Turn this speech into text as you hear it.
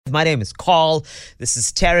My name is Carl. This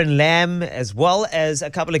is Taryn Lamb, as well as a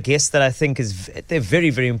couple of guests that I think they're very,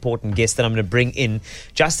 very important guests that I'm going to bring in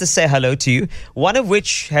just to say hello to you. One of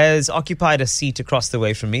which has occupied a seat across the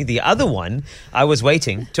way from me. The other one, I was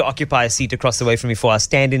waiting to occupy a seat across the way from me for our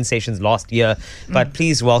stand-in sessions last year. But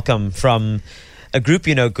please welcome from a group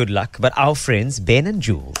you know, GoodLuck, but our friends Ben and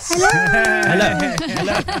Jules. Hello.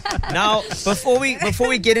 Now, before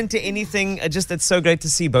we get into anything, it's so great to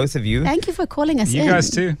see both of you. Thank you for calling us in. You guys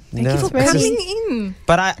too. Thank you for coming in.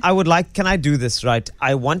 But I would like, can I do this right?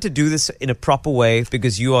 I want to do this in a proper way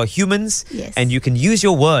because you are humans, yes, and you can use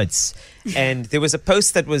your words. And there was a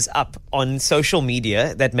post that was up on social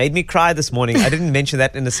media that made me cry this morning. I didn't mention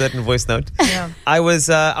that in a certain voice note. Yeah. I was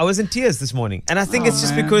in tears this morning, and I think it's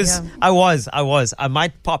just because I was. I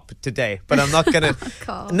might pop today, but I'm not gonna.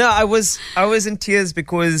 No, I was in tears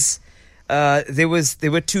because there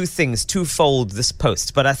were two things, twofold this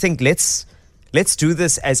post. But I think let's do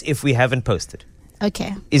this as if we haven't posted.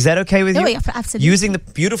 Okay. Is that okay with you? Yeah, absolutely. Using the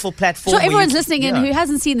beautiful platform. Sure, everyone's listening in who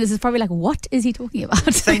hasn't seen this is probably like, what is he talking about?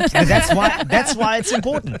 Thank you. That's why it's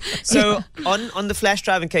important. So on the flash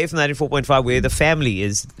drive in KFM 94.5, where the family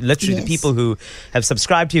is literally the people who have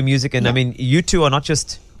subscribed to your music, and I mean, you two are not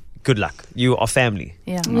just GoodLuck. You are family.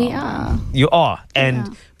 Yeah, we are. You are,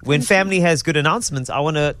 and when family has good announcements, I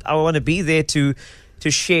wanna be there to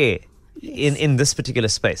share in this particular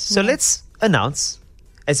space. So let's announce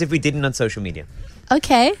as if we didn't on social media.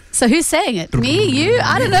 Okay, so who's saying it? Me? You?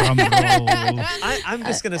 I don't know. I'm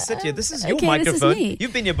just going to sit here. This is your Okay, microphone. this is me.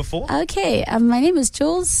 You've been here before. Okay, my name is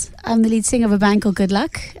Jules. I'm the lead singer of a band called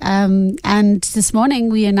GoodLuck. And this morning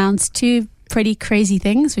we announced two pretty crazy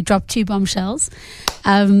things. We dropped two bombshells.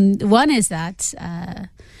 One is that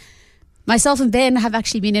myself and Ben have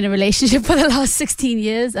actually been in a relationship for the last 16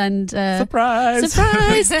 years, and surprise!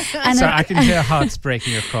 And so I can hear hearts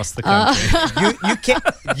breaking across the country.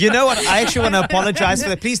 You know what? I actually want to apologize for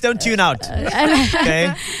that. Please don't tune out.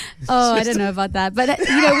 Okay. I don't know about that, but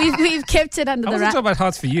we've kept it under the I wasn't wrap. talking about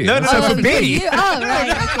hearts for you. No, for me. me. Oh,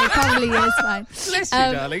 right. Okay, probably is fine. Bless you,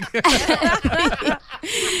 darling.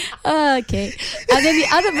 Okay. And then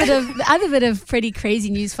the other bit of pretty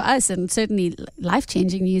crazy news for us, and certainly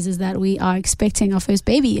life-changing news, is that we are expecting our first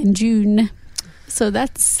baby in June. So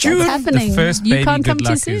that's happening. The first you baby can't come too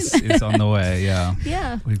GoodLuck soon. is on the way. Yeah.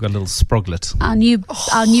 Yeah. We've got a little sproglet. Our new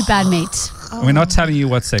bandmate. We're not telling you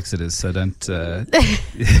what sex it is, so don't.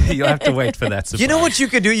 You'll have to wait for that surprise. You know what you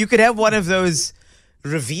could do? You could have one of those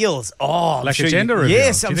reveals. Oh, like a gender reveal.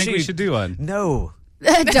 Yes, do you think we should do one? No.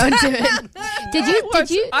 Don't do it. Did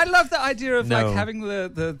you? I love the idea of like having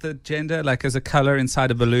the gender like as a color inside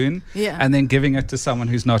a balloon, yeah, and then giving it to someone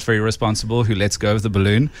who's not very responsible, who lets go of the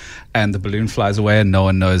balloon, and the balloon flies away, and no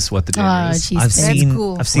one knows what the gender is. I've seen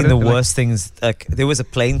the Like, worst things. Like there was a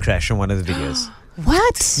plane crash in one of the videos.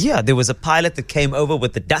 What? Yeah, there was a pilot that came over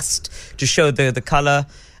with the dust to show the color.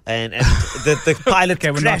 And the pilot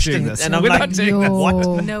crashed and I'm like,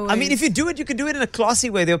 what? No I mean, if you do it, you can do it in a classy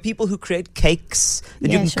way. There are people who create cakes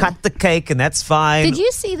and you can cut the cake and that's fine. Did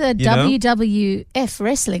you see the WWF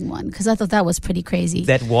wrestling one? Because I thought that was pretty crazy.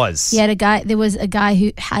 That was. There was a guy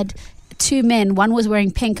who had two men, one was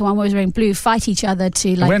wearing pink and one was wearing blue, fight each other to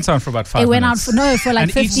like. It went on for about 5 minutes. It went on for like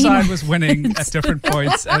and 15 each side was winning at different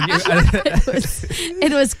points. And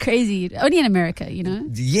it was crazy. Only in America, you know?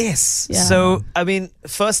 Yes. Yeah. So, I mean,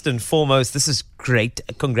 first and foremost, this is great.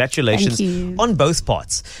 Congratulations on both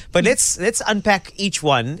parts. But let's unpack each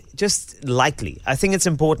one just lightly. I think it's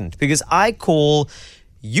important because I call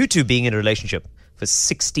you two being in a relationship for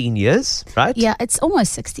 16 years, right? Yeah, it's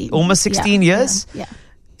almost 16. Almost 16 years? Yeah.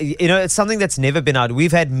 You know, it's something that's never been out.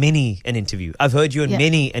 We've had many an interview. I've heard you in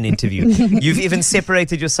many an interview. You've even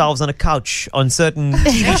separated yourselves on a couch on certain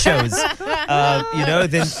TV shows.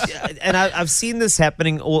 And I've seen this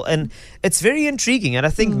happening and it's very intriguing. And I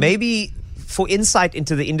think maybe for insight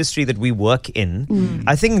into the industry that we work in,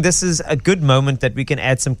 I think this is a good moment that we can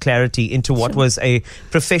add some clarity into what was a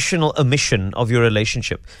professional omission of your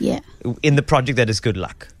relationship in the project that is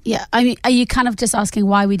GoodLuck. Yeah, I mean, are you kind of just asking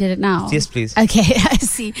why we did it now? Yes, please. Okay, I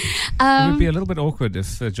see. It would be a little bit awkward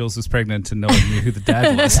if Jules was pregnant and no one knew who the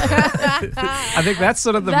dad was. I think that's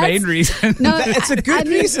sort of the main reason. No, it's a good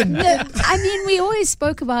reason. I mean, we always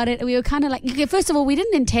spoke about it. We were kind of like, first of all, we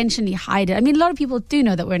didn't intentionally hide it. I mean, a lot of people do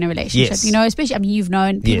know that we're in a relationship, you know, especially, I mean, you've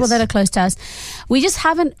known people that are close to us. We just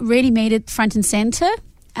haven't really made it front and center.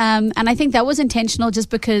 And I think that was intentional just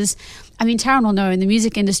because, I mean, Taryn will know in the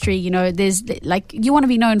music industry, you know, there's like, you want to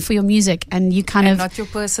be known for your music and you kind of. Not your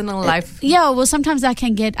personal life. Yeah, well, sometimes that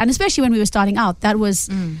can get, and especially when we were starting out, that was,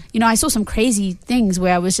 you know, I saw some crazy things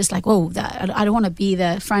where I was just like, whoa, I don't want to be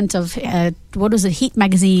the front of, what was it, Heat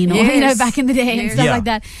magazine or, you know, back in the day and stuff like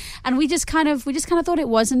that. And we just kind of thought it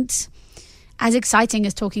wasn't as exciting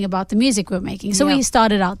as talking about the music we're making. So we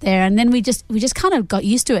started out there and then we just kind of got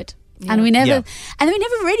used to it. Yeah. And we never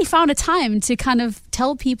really found a time to kind of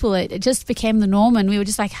tell people it. It just became the norm, and we were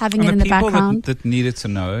just like having it in the background. That needed to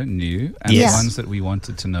know knew, and the ones that we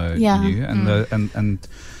wanted to know knew, and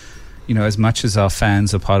you know, as much as our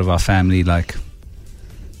fans are part of our family, like.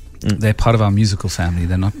 They're part of our musical family.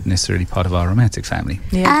 They're not necessarily part of our romantic family.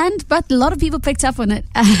 Yeah. But a lot of people picked up on it,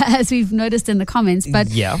 as we've noticed in the comments.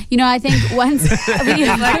 But you know, I think once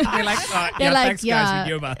they're like, thanks guys,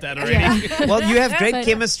 we knew about that already. Yeah. Well, you have great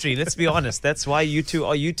chemistry. Let's be honest. That's why you two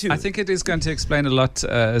are you two. I think it is going to explain a lot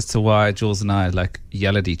as to why Jules and I like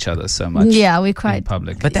yell at each other so much. Yeah, we're quite in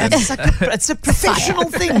public. But that's it's a professional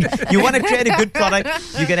thing. You want to create a good product,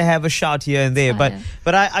 you're going to have a shout here and there. But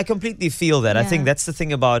I completely feel that. I think that's the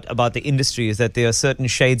thing about the industry, is that there are certain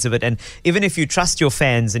shades of it, and even if you trust your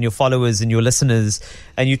fans and your followers and your listeners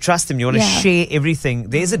and you trust them, you want to share everything,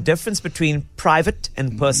 there's a difference between private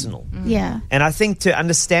and personal. And I think to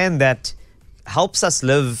understand that helps us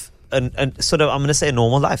live a sort of, I'm going to say, a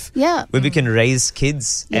normal life where we can raise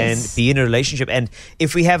kids and be in a relationship, and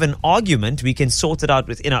if we have an argument we can sort it out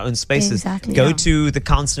within our own spaces, go to the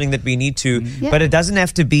counseling that we need to, but it doesn't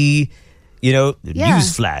have to be, you know,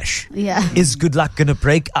 newsflash. Is GoodLuck going to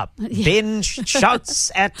break up? Ben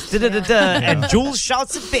shouts at da-da-da-da and Jules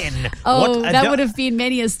shouts at Ben. Oh, that would have been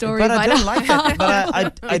many a story. But I don't like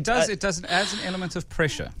that. But it does. It adds an element of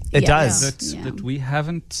pressure. It does. That we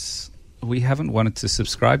haven't wanted to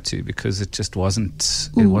subscribe to, because it just wasn't.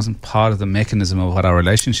 It wasn't part of the mechanism of what our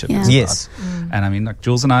relationship is about. And I mean, like,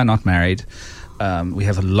 Jules and I are not married. We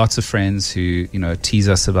have lots of friends who, you know, tease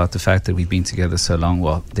us about the fact that we've been together so long.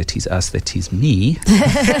 Well, they tease us, they tease me.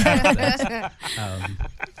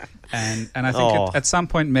 And I think at some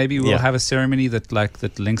point maybe we'll have a ceremony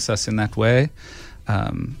that links us in that way.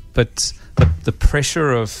 But the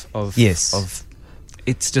pressure of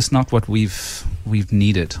it's just not what we've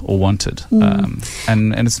needed or wanted.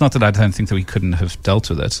 And it's not that I don't think that we couldn't have dealt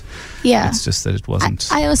with it. It's just that it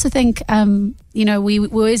wasn't. I also think, you know, we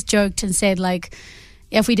always joked and said, like,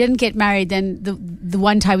 if we didn't get married, then the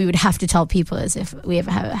one time we would have to tell people is if we ever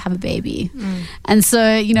have a baby. And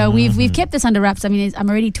so, you know, we've kept this under wraps. I mean, I'm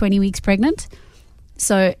already 20 weeks pregnant.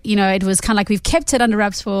 So, you know, it was kind of like we've kept it under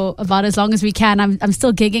wraps for about as long as we can. I'm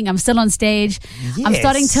still gigging. I'm still on stage. I'm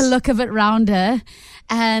starting to look a bit rounder.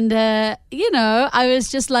 And, you know, I was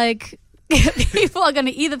just like, people are going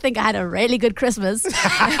to either think I had a really good Christmas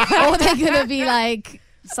or they're going to be like,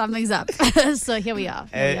 something's up. So here we are.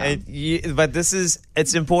 But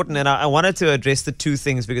it's important. And I wanted to address the two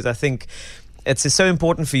things, because I think it's so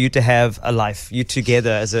important for you to have a life, you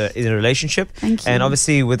together in a relationship. Thank you. And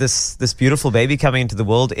obviously with this beautiful baby coming into the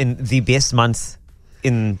world in the best month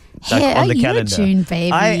on the calendar. June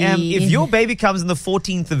baby. I am. If your baby comes on the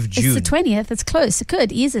 14th of June, it's the 20th. It's close. It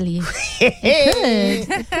could easily. It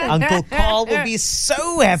could. Uncle Carl will be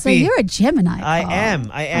so happy. So you're a Gemini, Carl. I am.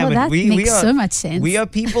 Oh, that makes so much sense. We are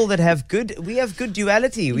people that have good. We have good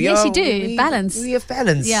duality. Yes, you do. Balance. We have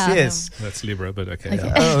balance. Yeah. Yes. That's Libra, but okay.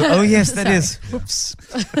 Oh yes, that is. Whoops.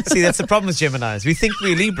 See, that's the problem with Geminis. We think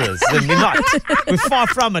we're Libras, and we're not. We're far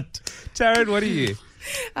from it. Taryn, what are you?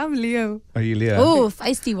 I'm Leo. Are you Leo? Oh,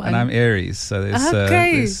 feisty one. And I'm Aries. So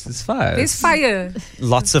there's fire. There's fire.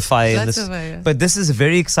 Lots of fire. Lots of fire. But this is a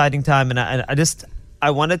very exciting time, and I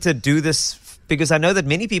wanted to do this because I know that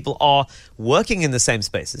many people are working in the same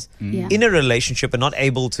spaces, in a relationship, and not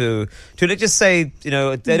able to let's just say, you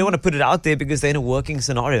know, they don't want to put it out there because they're in a working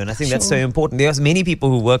scenario, and I think that's so important. There's many people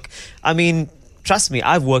who work. I mean, trust me,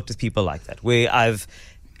 I've worked with people like that, where I've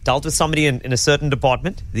dealt with somebody in a certain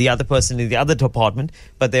department, the other person in the other department,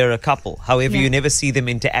 but they're a couple. However, you never see them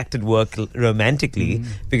interact at work romantically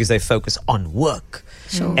because they focus on work.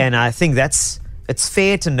 And I think it's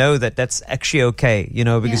fair to know that that's actually okay, you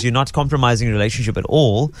know, because you're not compromising your relationship at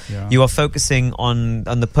all. You are focusing on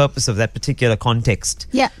the purpose of that particular context.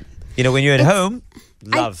 You know, when you're at home,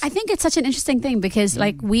 love. I think it's such an interesting thing because,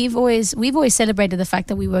 like, we've always celebrated the fact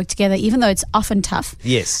that we work together, even though it's often tough.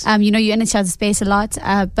 Yes. You know, you're in each other's space a lot,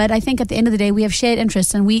 but I think at the end of the day, we have shared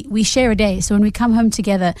interests and we share a day. So when we come home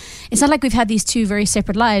together, it's not like we've had these two very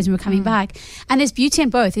separate lives and we're coming back. And there's beauty in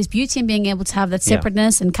both. There's beauty in being able to have that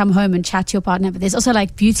separateness and come home and chat to your partner, but there's also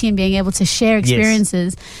like beauty in being able to share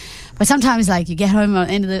experiences. But sometimes, like, you get home at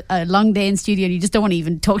the end of a long day in studio and you just don't want to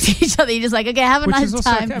even talk to each other. You're just like, okay, have a Which nice is also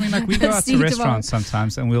time. okay. I mean, like, we go out to restaurants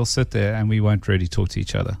sometimes and we'll sit there and we won't really talk to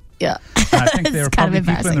each other. Yeah. And I think there are probably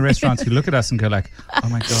people in the restaurants who look at us and go like, oh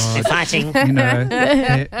my God. They're fighting. You know,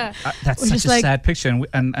 that's such a sad picture.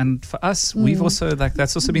 And for us, we've also, like,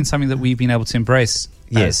 that's also been something that we've been able to embrace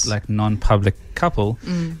as, like, non-public couple.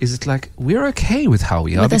 Is it like, we're okay with how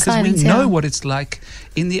we are because we know what it's like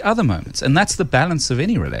in the other moments. And that's the balance of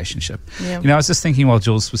any relationship. Yeah. You know, I was just thinking while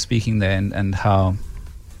Jules was speaking there and how,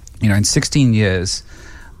 you know, in 16 years,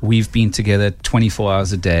 we've been together 24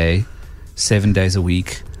 hours a day, 7 days a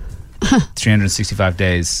week, 365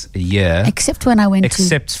 days a year. Except when I went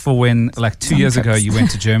Except for when, like, 2 years ago, you went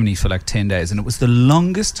to Germany for like 10 days. And it was the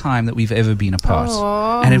longest time that we've ever been apart.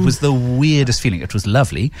 Aww. And it was the weirdest feeling. It was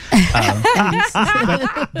lovely.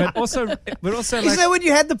 But also like... Isn't that when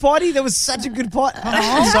you had the party? That was such a good party.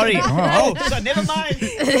 Sorry. So never mind.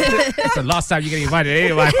 It's the last time you're getting invited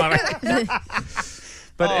anyway.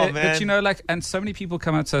 But you know, like, and so many people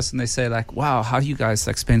come up to us and they say, like, wow, how do you guys,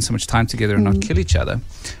 like, spend so much time together and not kill each other?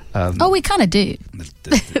 We kind of do.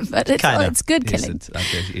 But it's good killing.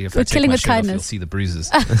 If We're killing with kindness. You'll see the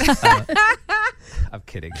bruises. I'm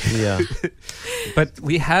kidding. Yeah. But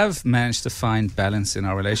we have managed to find balance in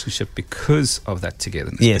our relationship because of that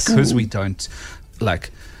togetherness. Yes. Because we don't,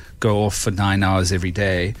 like, go off for 9 hours every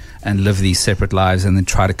day and live these separate lives and then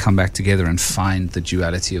try to come back together and find the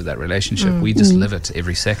duality of that relationship. We just live it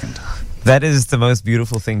every second. That is the most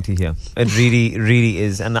beautiful thing to hear. It really, really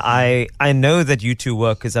is. And I know that you two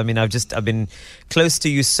work because, I mean, I've been close to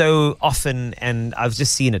you so often and I've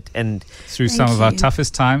just seen it. And through some of our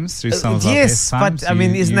toughest times, through some of our best times. But I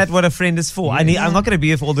mean, isn't that what a friend is for? I'm not going to be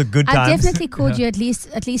here for all the good times. I definitely called you at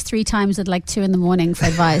least 3 times at like 2 a.m. for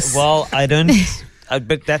advice. Well, I don't...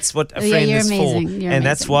 but that's what a friend is amazing. for. You're and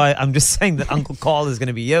that's amazing. why I'm just saying that Uncle Carl is going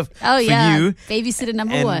to be here for you. Babysitter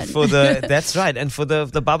number and 1. For that's right. And for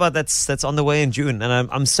the Baba that's on the way in June. And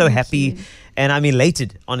I'm so happy and I'm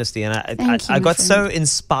elated, honestly. And I got so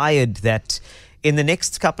inspired that in the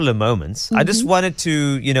next couple of moments, I just wanted to,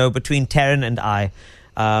 you know, between Taryn and I,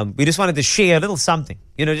 we just wanted to share a little something,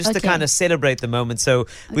 you know, just to kind of celebrate the moment. So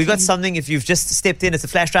we've got something, if you've just stepped in, it's a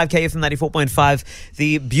Flash Drive KFM 94.5.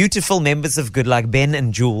 The beautiful members of GoodLuck, Ben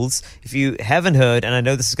and Jules. If you haven't heard, and I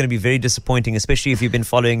know this is going to be very disappointing, especially if you've been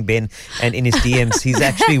following Ben and in his DMs, he's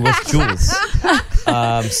actually with Jules.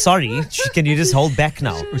 Sorry, can you just hold back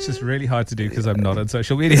now? Which is really hard to do because I'm not on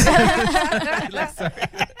social media.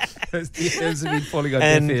 Those DMs have been falling on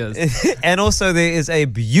deaf ears. And also there is a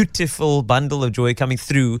beautiful bundle of joy coming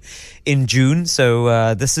through in June.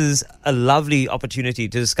 So this is a lovely opportunity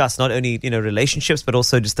to discuss not only, you know, relationships, but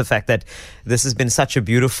also just the fact that this has been such a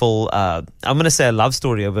beautiful, I'm going to say a love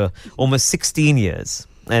story over almost 16 years.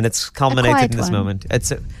 And it's culminated in this moment.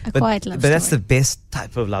 It's a quiet love story. But that's the best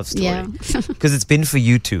type of love story. Because it's been for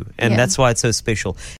you two. And that's why it's so special.